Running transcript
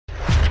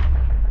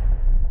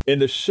In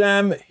the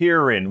sham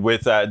hearing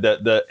with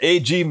the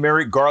AG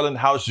Merrick Garland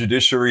House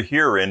Judiciary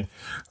hearing,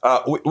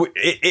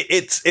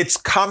 it's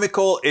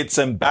comical. It's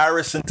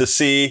embarrassing to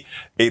see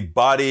a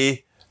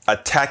body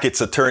attack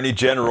its attorney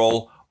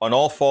general on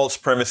all false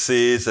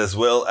premises as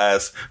well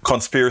as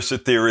conspiracy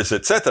theories,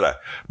 etc.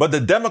 But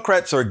the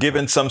Democrats are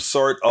giving some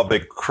sort of a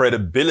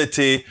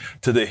credibility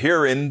to the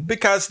hearing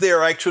because they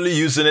are actually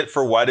using it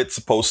for what it's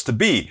supposed to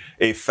be,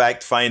 a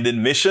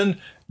fact-finding mission.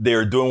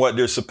 They're doing what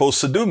they're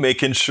supposed to do,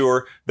 making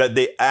sure that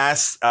they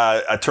ask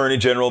Attorney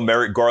General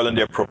Merrick Garland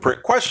the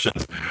appropriate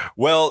questions.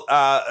 Well,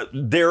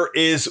 there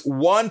is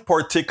one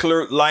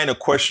particular line of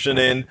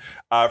questioning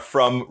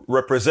from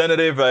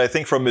Representative, I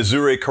think from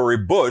Missouri, Cori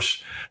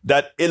Bush,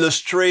 that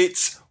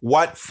illustrates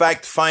what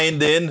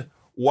fact-finding,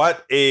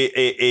 what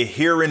a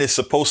hearing is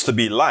supposed to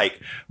be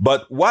like.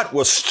 But what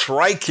was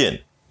striking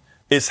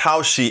is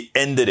how she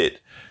ended it.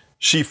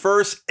 She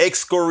first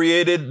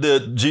excoriated the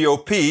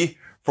GOP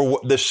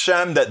for the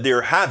sham that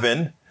they're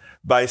having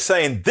by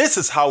saying, this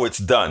is how it's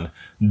done.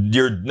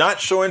 You're not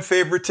showing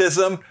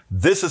favoritism.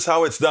 This is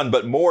how it's done.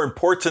 But more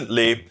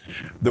importantly,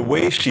 the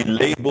way she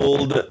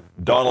labeled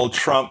Donald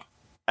Trump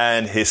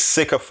and his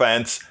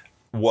sycophants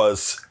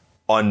was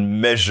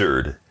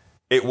unmeasured.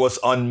 It was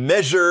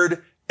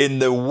unmeasured in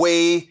the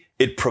way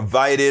it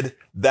provided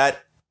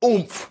that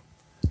oomph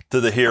to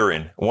the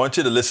hearing. I want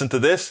you to listen to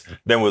this,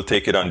 then we'll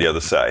take it on the other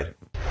side.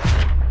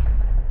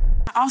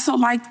 I also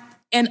like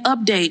an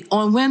update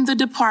on when the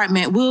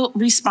department will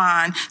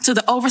respond to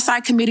the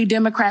Oversight Committee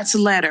Democrats'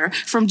 letter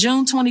from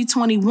June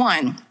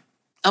 2021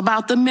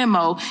 about the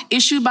memo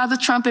issued by the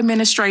Trump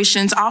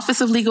administration's Office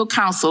of Legal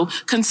Counsel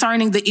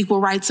concerning the Equal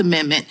Rights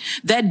Amendment.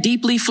 That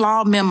deeply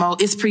flawed memo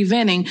is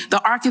preventing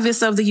the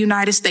Archivist of the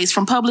United States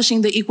from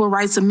publishing the Equal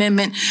Rights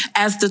Amendment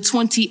as the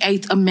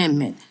 28th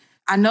Amendment.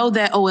 I know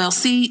that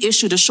OLC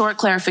issued a short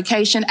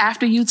clarification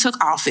after you took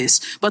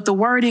office, but the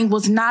wording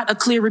was not a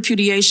clear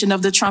repudiation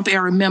of the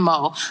Trump-era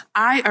memo.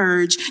 I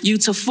urge you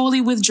to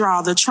fully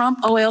withdraw the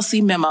Trump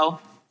OLC memo,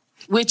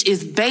 which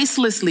is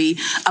baselessly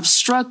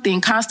obstructing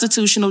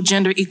constitutional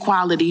gender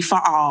equality for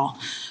all.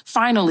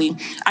 Finally,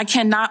 I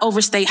cannot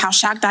overstate how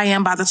shocked I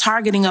am by the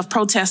targeting of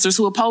protesters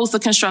who oppose the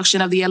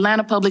construction of the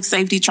Atlanta Public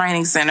Safety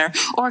Training Center,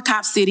 or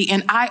Cop City,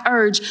 and I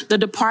urge the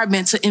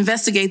department to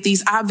investigate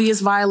these obvious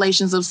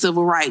violations of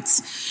civil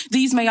rights.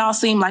 These may all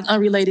seem like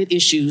unrelated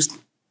issues,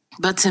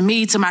 but to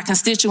me, to my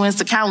constituents,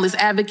 to countless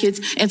advocates,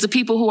 and to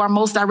people who are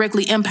most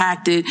directly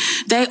impacted,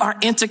 they are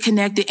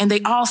interconnected, and they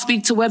all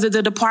speak to whether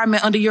the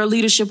department under your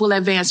leadership will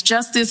advance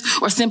justice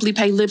or simply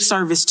pay lip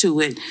service to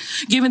it.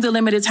 Given the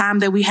limited time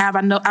that we have,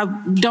 I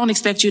don't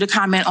expect you to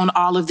comment on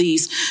all of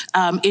these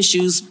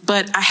issues,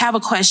 but I have a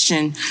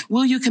question.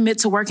 Will you commit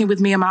to working with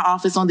me in my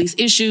office on these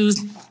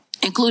issues,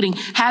 including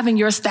having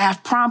your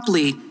staff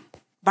promptly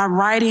by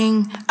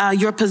writing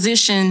your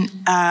position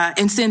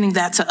and sending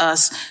that to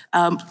us,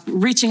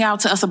 reaching out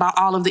to us about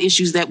all of the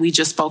issues that we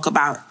just spoke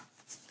about?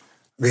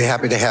 I'd be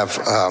happy to have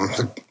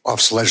the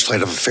Office of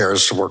Legislative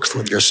Affairs to work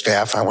with your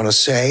staff. I want to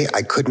say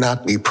I could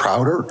not be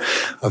prouder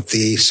of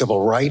the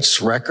civil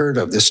rights record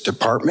of this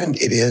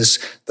department. It is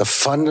the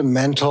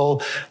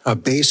fundamental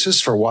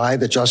basis for why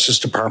the Justice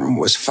Department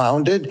was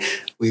founded.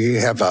 We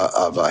have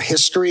a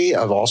history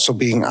of also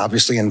being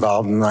obviously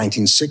involved in the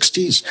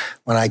 1960s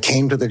when I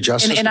came to the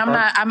Justice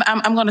Department.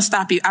 I'm going to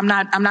stop you. I'm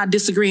not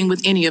disagreeing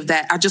with any of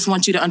that. I just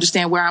want you to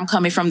understand where I'm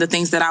coming from, the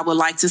things that I would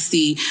like to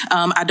see.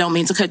 I don't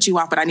mean to cut you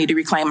off, but I need to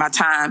reclaim my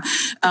time.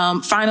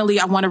 Finally,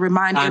 I want to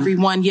remind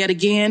everyone yet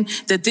again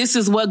that this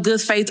is what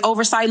good faith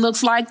oversight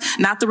looks like,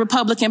 not the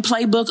Republican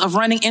playbook of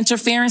running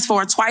interference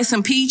for a twice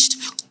impeached,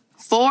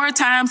 4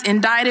 times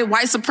indicted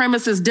white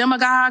supremacist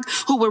demagogue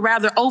who would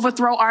rather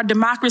overthrow our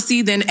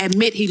democracy than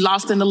admit he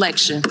lost an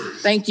election.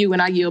 Thank you, and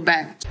I yield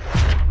back.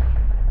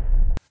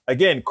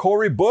 Again,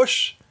 Cori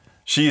Bush,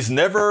 she's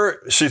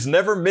never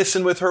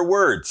missing with her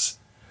words.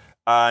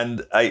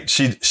 And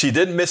she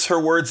didn't miss her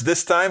words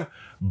this time,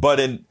 but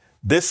in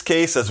this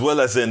case, as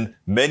well as in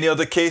many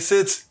other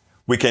cases,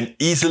 we can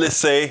easily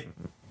say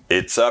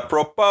it's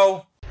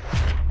apropos.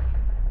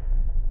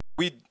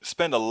 We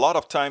spend a lot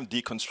of time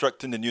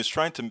deconstructing the news,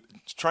 trying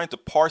to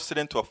parse it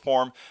into a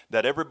form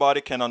that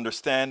everybody can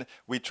understand.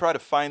 We try to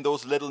find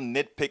those little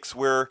nitpicks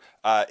where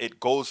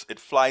it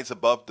flies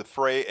above the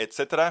fray,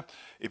 etc.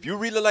 If you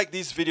really like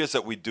these videos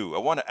that we do, I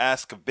want to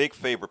ask a big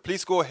favor.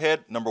 Please go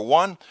ahead, number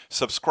 1,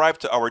 subscribe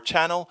to our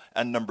channel,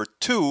 and number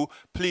 2,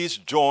 please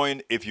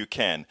join if you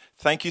can.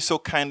 Thank you so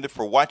kindly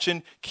for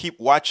watching.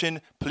 Keep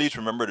watching. Please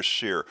remember to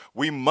share.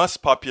 We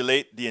must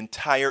populate the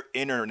entire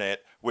internet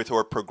with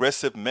our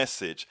progressive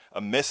message, a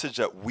message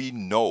that we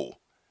know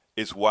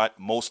is what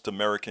most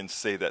Americans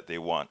say that they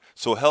want.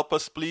 So help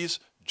us, please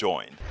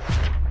join.